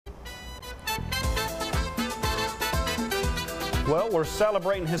Well, we're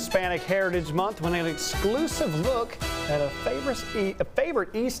celebrating Hispanic Heritage Month with an exclusive look at a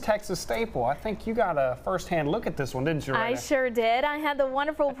favorite East Texas staple. I think you got a first-hand look at this one, didn't you, Raina? I sure did. I had the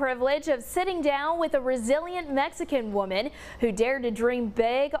wonderful privilege of sitting down with a resilient Mexican woman who dared to dream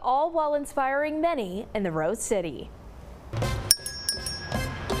big, all while inspiring many in the Rose City.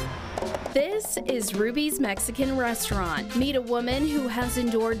 This is Ruby's Mexican Restaurant. Meet a woman who has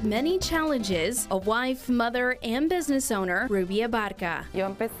endured many challenges, a wife, mother, and business owner, Ruby Abarca.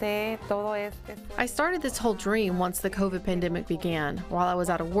 I started this whole dream once the COVID pandemic began. While I was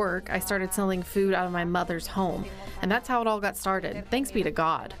out of work, I started selling food out of my mother's home, and that's how it all got started. Thanks be to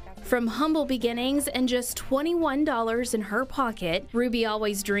God. From humble beginnings and just $21 in her pocket, Ruby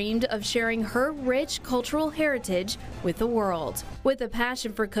always dreamed of sharing her rich cultural heritage with the world. With a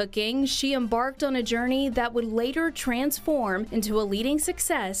passion for cooking, she embarked on a journey that would later transform into a leading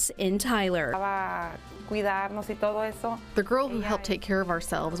success in Tyler. The girl who helped take care of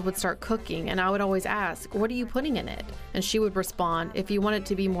ourselves would start cooking, and I would always ask, "What are you putting in it?" And she would respond, "If you want it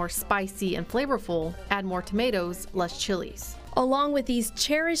to be more spicy and flavorful, add more tomatoes, less chilies." Along with these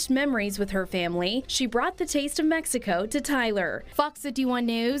cherished memories with her family, she brought the taste of Mexico to Tyler. Fox 51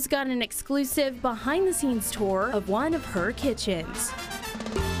 News got an exclusive behind-the-scenes tour of one of her kitchens.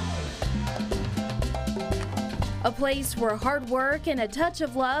 A place where hard work and a touch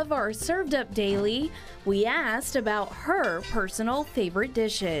of love are served up daily. We asked about her personal favorite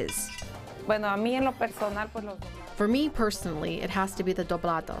dishes. For me personally, it has to be the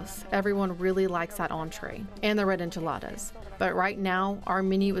doblados. Everyone really likes that entree, and the red enchiladas. But right now, our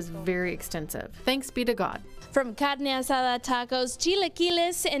menu is very extensive. Thanks be to God. From carne asada tacos,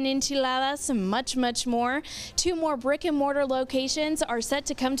 chilaquiles, and enchiladas, and much more, 2 more brick-and-mortar locations are set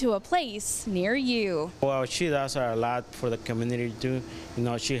to come to a place near you. Well, she does a lot for the community too. You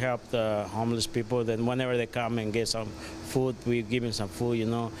know, she helps the homeless people. Then whenever they come and get some food, we give them some food, you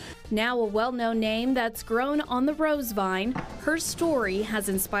know. Now a well-known name that's grown on the Rose Vine, her story has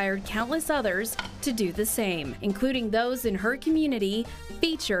inspired countless others to do the same, including those in her community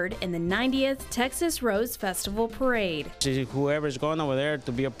featured in the 90th Texas Rose Festival Parade. Whoever's going over there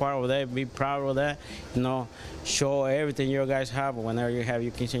to be a part of that, be proud of that, you know, show everything you guys have. Whenever you have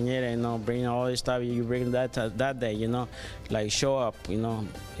your quinceañera, you know, bring all this stuff you bring that day, you know, like show up, you know,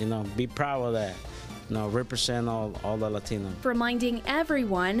 be proud of that. No, represent all the Latinos. Reminding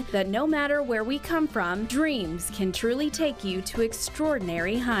everyone that no matter where we come from, dreams can truly take you to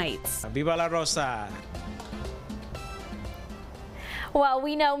extraordinary heights. Viva la Rosa! Well,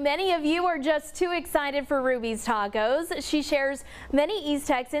 we know many of you are just too excited for Ruby's Tacos. She shares many East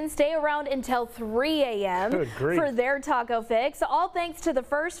Texans stay around until 3 a.m. for their taco fix, all thanks to the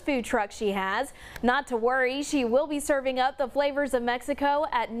first food truck she has. Not to worry, she will be serving up the flavors of Mexico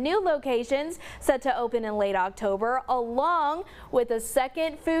at new locations set to open in late October, along with a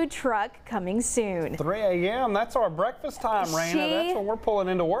second food truck coming soon. 3 a.m. That's our breakfast time, Raina. That's when we're pulling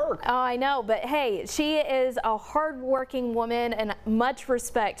into work. Oh, I know, but hey, she is a hard-working woman and much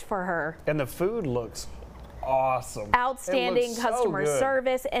respect for her. And the food looks awesome. Outstanding customer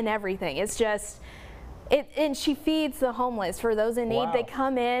service and everything. It's just, and she feeds the homeless. For those in need, wow. They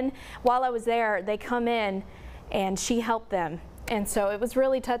come in. While I was there, they come in and she helped them. And so it was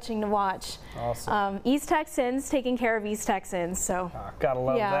really touching to watch. Awesome. East Texans taking care of East Texans. So gotta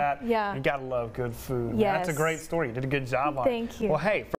love that. Yeah. You gotta love good food. Yes. That's a great story. You did a good job on it. Thank you. Well, hey.